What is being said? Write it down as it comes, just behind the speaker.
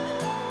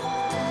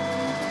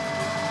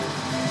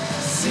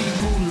see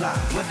moolah.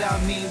 What I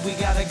mean, we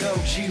gotta go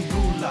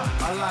G-Ruler.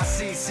 All I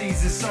see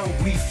sees is so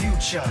we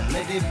future.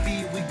 Let it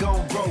be, we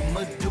gon' grow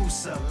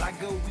Medusa.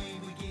 Like a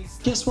weed, we get...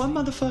 Guess what,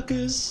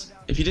 motherfuckers?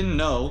 If you didn't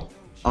know,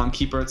 on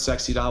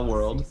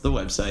keepearthsexy.world, the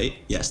website,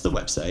 yes, the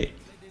website,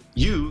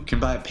 you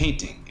can buy a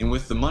painting. And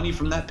with the money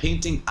from that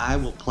painting, I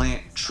will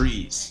plant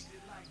trees.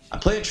 I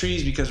plant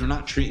trees because we're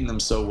not treating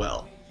them so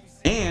well.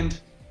 And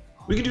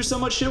we can do so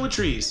much shit with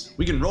trees.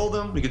 We can roll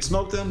them, we can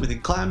smoke them, we can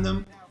climb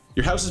them.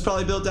 Your house is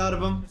probably built out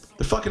of them.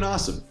 They're fucking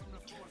awesome.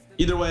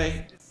 Either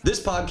way, this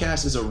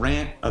podcast is a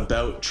rant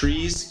about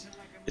trees.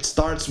 It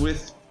starts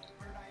with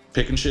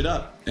picking shit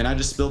up, and I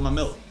just spilled my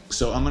milk.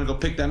 So I'm gonna go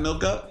pick that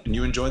milk up, and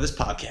you enjoy this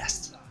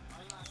podcast.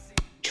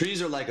 Trees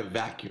are like a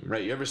vacuum,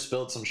 right? You ever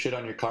spilled some shit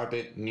on your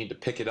carpet and need to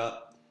pick it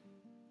up?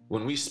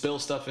 When we spill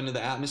stuff into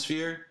the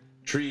atmosphere,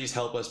 trees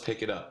help us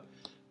pick it up.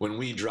 When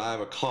we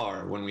drive a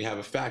car, when we have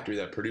a factory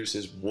that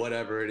produces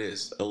whatever it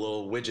is, a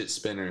little widget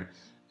spinner,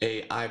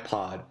 a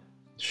iPod,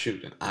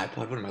 an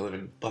iPod, what am I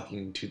living,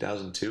 fucking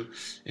 2002?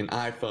 An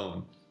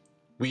iPhone.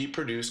 We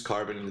produce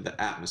carbon into the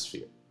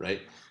atmosphere,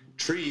 right?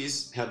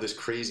 Trees have this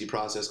crazy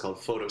process called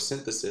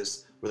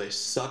photosynthesis where they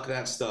suck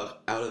that stuff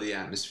out of the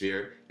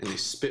atmosphere and they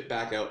spit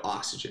back out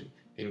oxygen.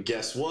 And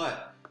guess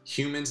what?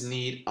 Humans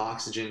need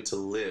oxygen to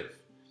live.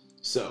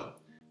 So,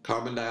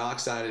 carbon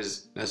dioxide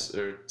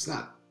it's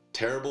not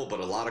terrible, but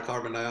a lot of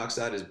carbon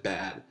dioxide is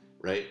bad,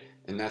 right?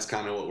 And that's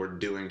kind of what we're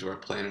doing to our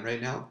planet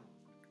right now.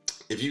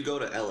 If you go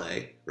to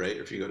LA, right,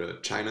 or if you go to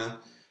China,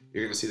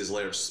 you're going to see this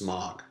layer of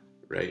smog,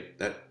 right?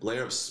 That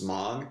layer of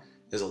smog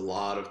is a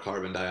lot of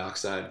carbon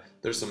dioxide.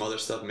 There's some other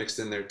stuff mixed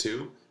in there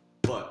too,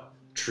 but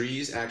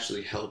trees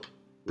actually help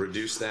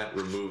reduce that,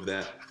 remove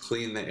that,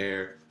 clean the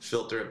air,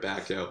 filter it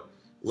back out.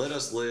 Let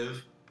us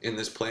live in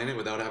this planet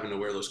without having to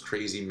wear those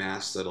crazy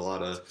masks that a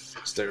lot of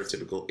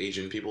stereotypical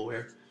Asian people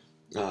wear.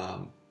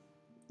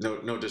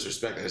 No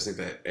disrespect, I just think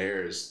that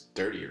air is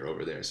dirtier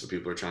over there, so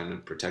people are trying to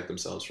protect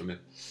themselves from it.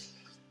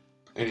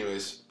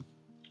 Anyways,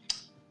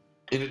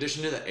 in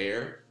addition to the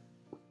air,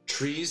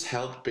 trees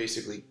help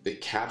basically, they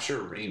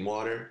capture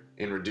rainwater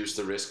and reduce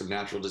the risk of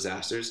natural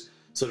disasters.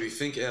 So if you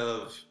think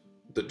of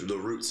the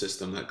root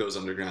system that goes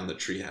underground that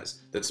tree has,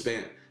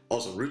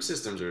 also root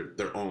systems are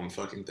their own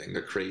fucking thing,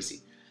 they're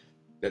crazy.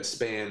 That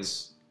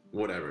spans,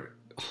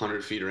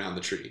 100 feet around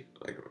the tree,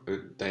 like a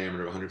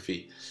diameter of 100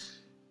 feet.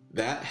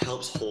 That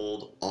helps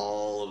hold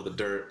all of the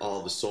dirt, all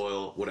of the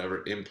soil,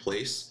 whatever, in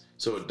place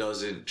so it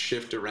doesn't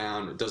shift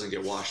around, it doesn't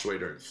get washed away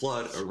during a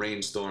flood, a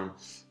rainstorm,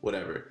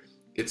 whatever.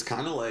 It's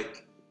kind of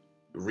like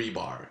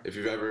rebar. If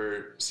you've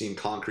ever seen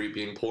concrete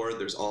being poured,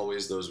 there's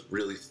always those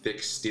really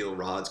thick steel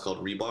rods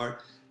called rebar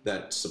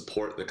that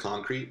support the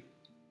concrete.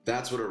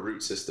 That's what a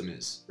root system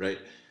is, right?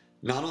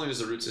 Not only does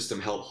the root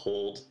system help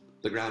hold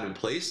the ground in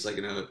place, like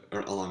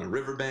along a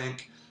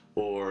riverbank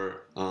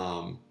or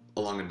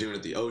along a dune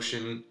at the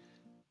ocean,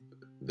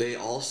 they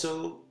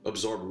also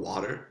absorb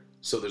water.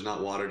 So there's not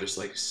water just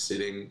like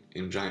sitting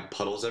in giant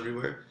puddles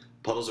everywhere.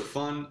 Puddles are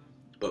fun,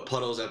 but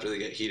puddles, after they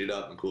get heated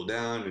up and cool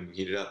down, and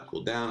heated up and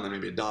cool down, and then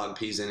maybe a dog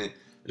pees in it,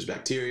 there's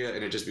bacteria,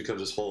 and it just becomes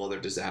this whole other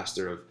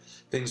disaster of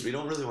things we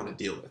don't really want to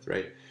deal with,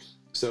 right?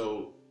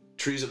 So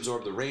trees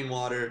absorb the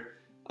rainwater,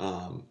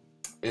 and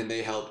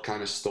they help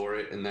kind of store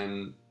it, and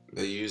then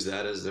they use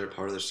that as their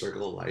part of their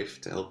circle of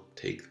life to help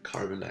take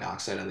carbon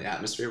dioxide out of the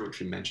atmosphere, which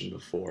we mentioned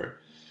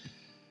before.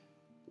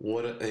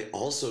 What they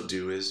also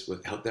do is,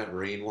 without that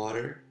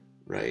rainwater,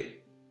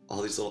 right,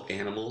 all these little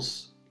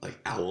animals like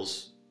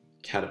owls,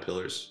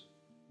 caterpillars,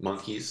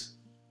 monkeys,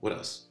 what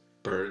else?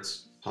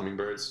 Birds,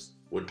 hummingbirds,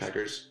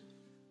 woodpeckers.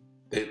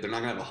 They're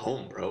not gonna have a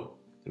home, bro.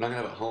 They're not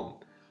gonna have a home.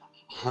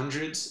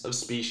 Hundreds of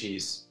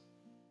species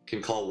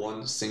can call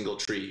one single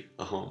tree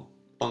a home.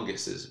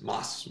 Funguses,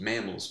 mosses,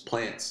 mammals,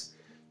 plants.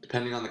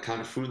 Depending on the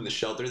kind of food and the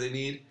shelter they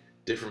need,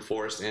 different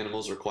forest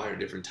animals require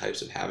different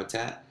types of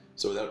habitat.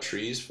 So without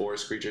trees,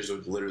 forest creatures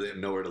would literally have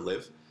nowhere to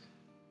live.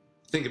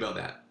 Think about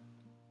that.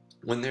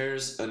 When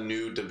there's a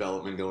new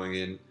development going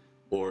in,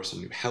 or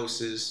some new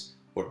houses,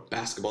 or a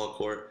basketball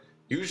court,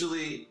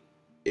 usually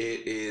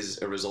it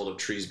is a result of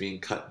trees being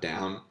cut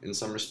down in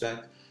some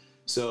respect.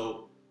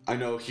 So I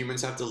know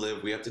humans have to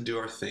live, we have to do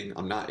our thing,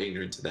 I'm not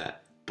ignorant to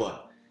that,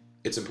 but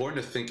it's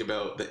important to think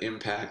about the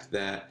impact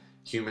that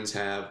humans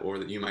have, or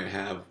that you might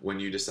have when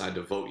you decide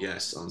to vote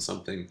yes on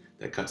something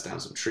that cuts down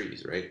some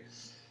trees, right?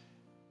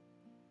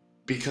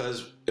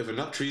 Because if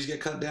enough trees get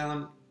cut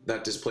down,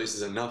 that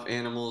displaces enough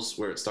animals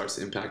where it starts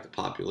to impact the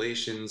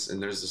populations,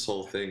 and there's this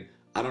whole thing.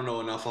 I don't know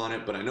enough on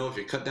it, but I know if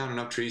you cut down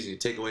enough trees and you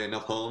take away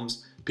enough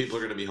homes, people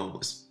are going to be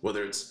homeless.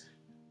 Whether it's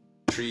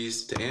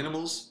trees to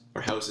animals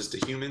or houses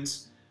to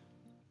humans,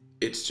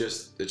 it's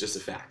just a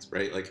fact,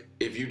 right? Like,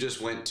 if you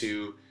just went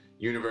to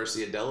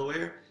University of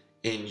Delaware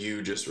and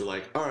you just were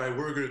like, all right,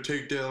 we're going to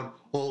take down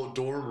all the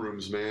dorm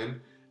rooms,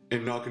 man,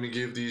 and not going to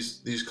give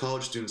these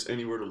college students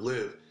anywhere to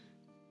live,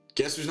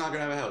 guess who's not going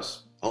to have a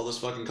house? All those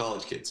fucking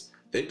college kids.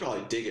 They'd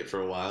probably dig it for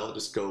a while,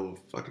 just go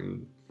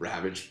fucking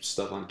ravage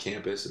stuff on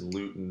campus and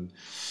loot and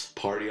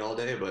party all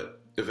day,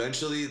 but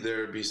eventually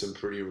there would be some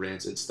pretty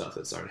rancid stuff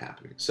that started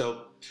happening.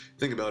 So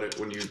think about it.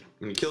 When you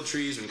kill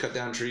trees, when you cut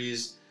down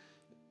trees,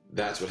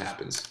 that's what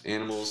happens.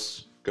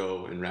 Animals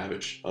go and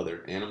ravage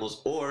other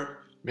animals,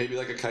 or maybe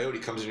like a coyote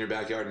comes in your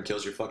backyard and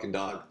kills your fucking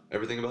dog.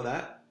 Ever think about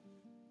that?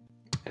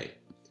 Hey,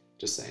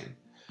 just saying.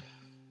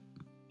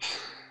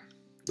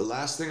 The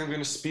last thing I'm going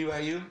to spew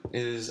at you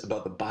is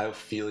about the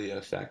biophilia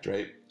effect,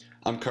 right?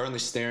 I'm currently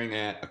staring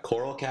at a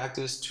coral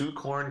cactus, 2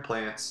 corn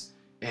plants,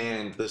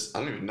 and this, I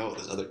don't even know what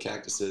this other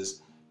cactus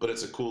is, but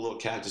it's a cool little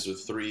cactus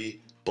with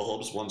 3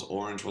 bulbs. One's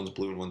orange, one's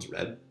blue, and one's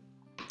red.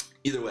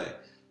 Either way,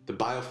 the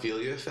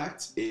biophilia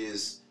effect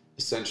is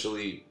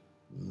essentially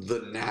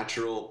the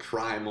natural,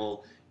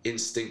 primal,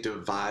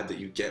 instinctive vibe that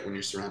you get when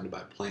you're surrounded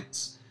by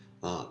plants.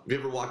 Have you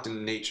ever walked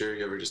in nature?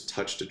 You ever just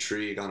touched a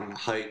tree, gone on a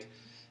hike,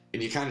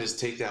 and you kind of just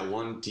take that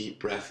one deep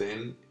breath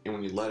in, and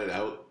when you let it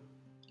out,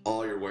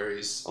 all your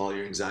worries, all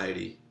your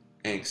anxiety,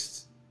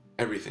 angst,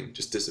 everything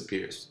just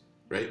disappears,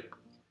 right?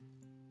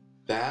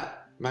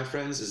 That, my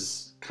friends,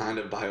 is kind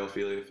of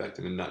biophilia effect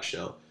in a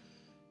nutshell.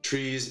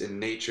 Trees and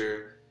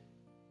nature,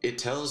 it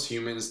tells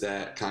humans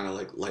that kind of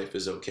like life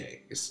is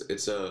okay.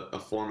 It's a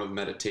form of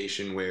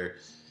meditation where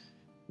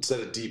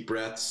instead of deep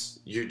breaths,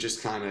 you're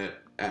just kind of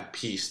at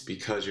peace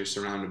because you're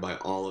surrounded by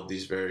all of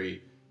these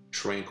very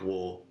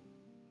tranquil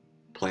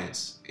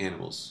plants,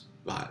 animals,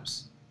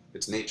 vibes.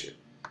 It's nature.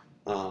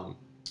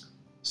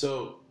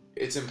 So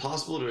it's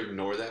impossible to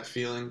ignore that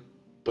feeling,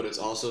 but it's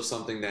also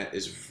something that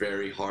is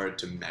very hard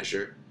to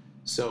measure.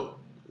 So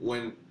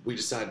when we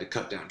decide to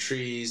cut down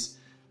trees,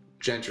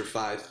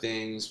 gentrify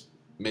things,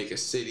 make a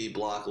city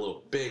block a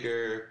little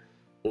bigger,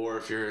 or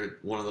if you're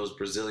one of those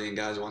Brazilian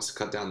guys who wants to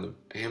cut down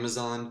the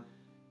Amazon,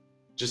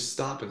 just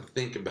stop and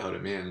think about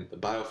it, man. The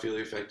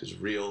biophilia effect is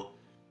real.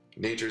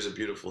 Nature is a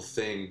beautiful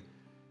thing.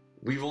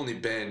 We've only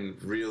been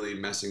really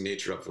messing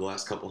nature up for the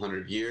last couple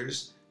hundred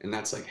years, and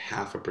that's like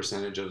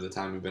 0.5% of the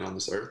time we've been on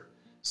this earth.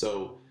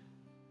 So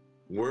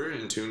we're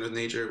in tune with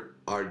nature.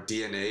 Our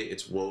DNA,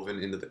 it's woven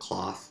into the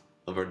cloth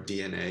of our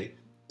DNA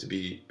to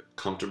be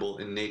comfortable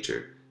in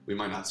nature. We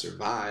might not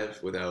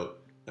survive without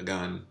a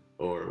gun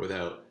or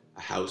without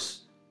a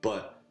house,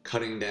 but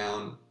cutting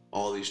down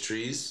all these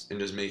trees and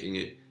just making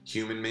it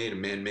human-made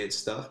and man-made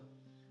stuff.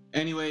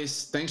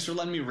 Anyways, thanks for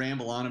letting me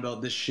ramble on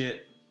about this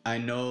shit. I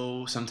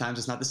know sometimes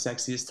it's not the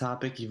sexiest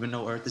topic, even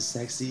though Earth is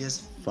sexy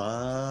as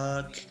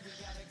fuck.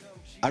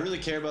 I really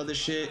care about this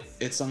shit.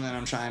 It's something that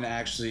I'm trying to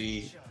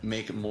actually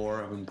make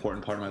more of an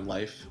important part of my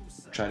life.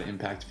 Try to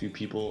impact a few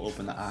people,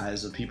 open the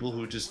eyes of people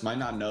who just might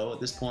not know at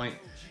this point.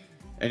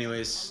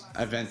 Anyways,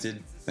 I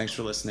vented. Thanks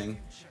for listening.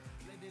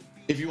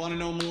 If you want to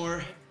know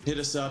more, hit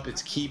us up.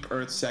 It's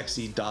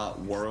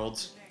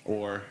keepearthsexy.world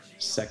or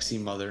Sexy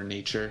Mother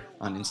Nature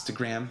on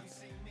Instagram.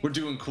 We're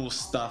doing cool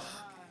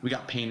stuff. We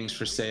got paintings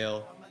for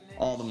sale.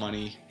 All the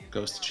money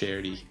goes to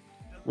charity.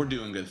 We're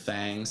doing good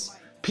things.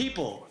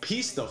 People,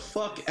 peace the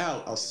fuck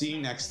out. I'll see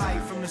you next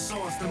time. From the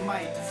source, the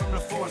might, from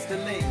the force, the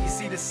lit. You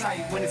see the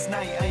sight when it's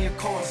night on your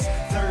course.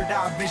 Third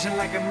eye vision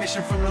like a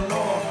mission from the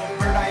Lord.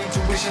 Bird eye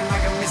intuition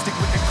like a mystic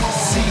with the core.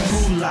 See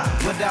ruler,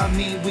 without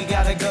me we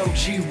gotta go.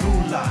 G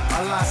ruler,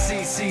 all I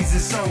see sees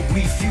it, so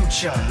we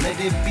future. Let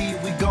it be,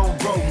 we gon'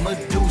 grow.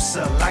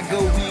 Medusa, like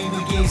a weed,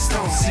 we gain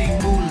stone. See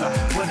ruler,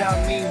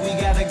 without me we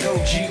gotta go.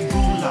 G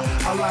ruler,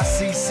 all I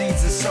see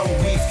sees it, so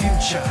we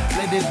future.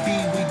 Let it be,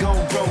 we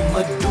gon' grow.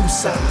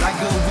 Medusa, like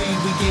a we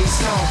gain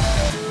stone.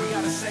 We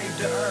gotta save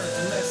the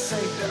earth, let's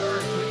save the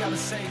earth. We gotta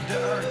save the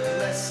earth,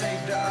 let's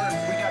save the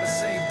earth. We gotta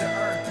save the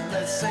earth,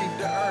 let's save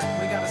the earth.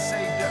 We gotta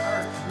save the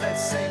earth,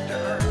 let's save the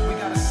earth. We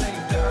gotta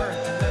save the earth,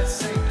 let's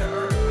save the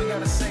earth. We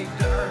gotta save the earth, let's save the earth. We gotta save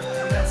the earth,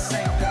 let's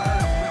save the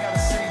earth. We gotta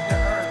save the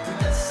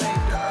earth, let's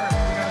save the earth.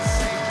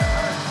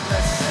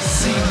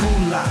 See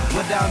ruler,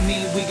 without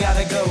me we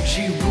gotta go.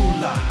 G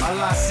ruler,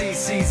 all I see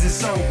sees it,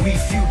 so we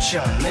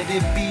future. Let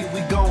it be, we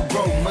gon'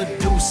 grow.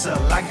 Medusa,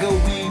 like a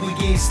weed, we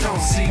gain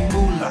stone. See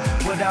moolah,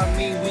 without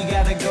me we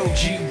gotta go.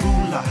 G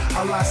ruler,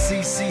 all I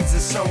see sees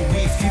it, so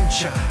we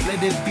future.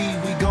 Let it be,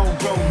 we gon'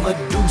 grow.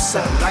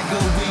 Medusa, like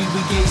a weed,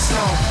 we gain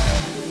stone.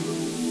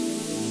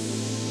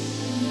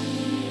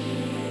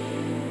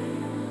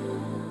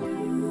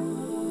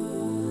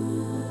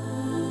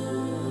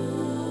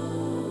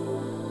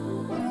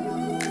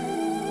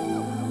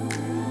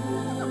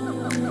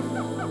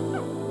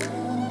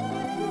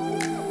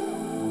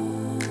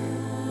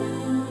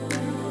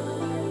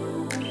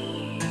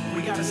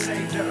 We gotta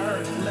save the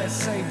earth, let's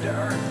save the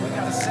earth. We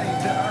gotta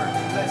save the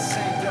earth, let's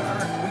save the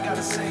earth. We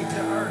gotta save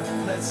the earth,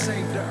 let's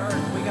save the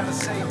earth. We gotta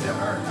save the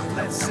earth,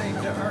 let's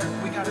save the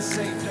earth. We gotta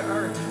save the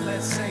earth,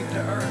 let's save the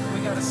earth.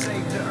 We gotta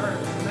save the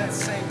earth, let's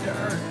save the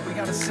earth. We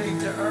gotta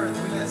save the earth,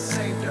 let's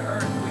save the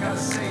earth. We gotta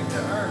save the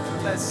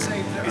earth, let's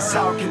save the earth. It's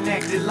all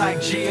connected like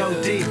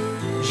G-O-D,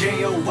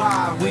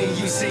 J-O-Y when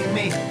you see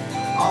me.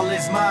 All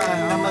is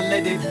mine, I'ma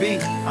let it be.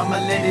 I'ma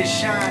let it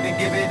shine and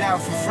give it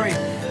out for free.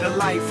 The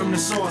light from the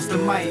source, the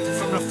might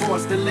from the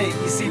force, the lit.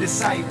 You see the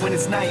sight when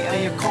it's night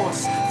on your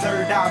course.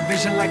 Third eye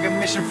vision like a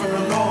mission from the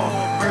Lord.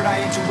 Bird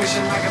eye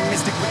intuition like a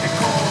mystic with the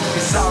core.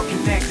 It's all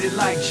connected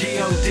like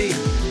G-O-D,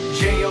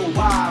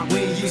 J-O-Y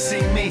when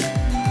see me.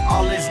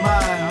 All is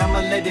mine,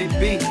 I'ma let it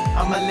be.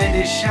 I'ma let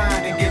it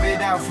shine and give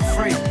it out for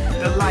free.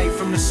 The light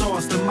from the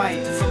source, the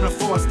might from the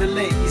force, the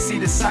lit. You see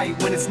the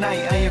sight when it's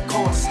night on your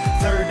course.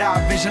 Third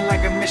eye vision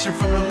like a mission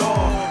from the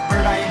Lord.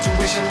 Bird eye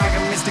intuition like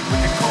a mystic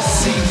with the core.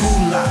 See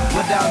moolah,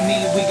 without me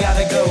we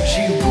gotta go.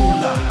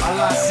 G-Ruler, all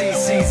I see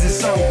sees is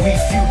so we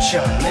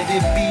future. Let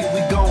it be,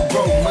 we gon'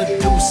 grow.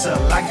 Medusa,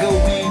 like a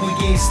weed we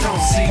gain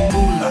stone. See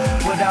moolah,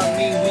 without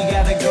me we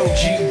gotta go.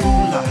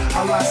 G-Ruler,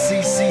 all I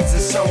see seeds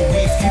is so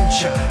we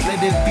future. Let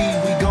it be,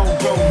 we gon'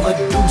 grow.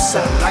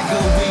 Medusa, like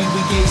a weed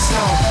we gain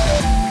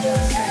stone.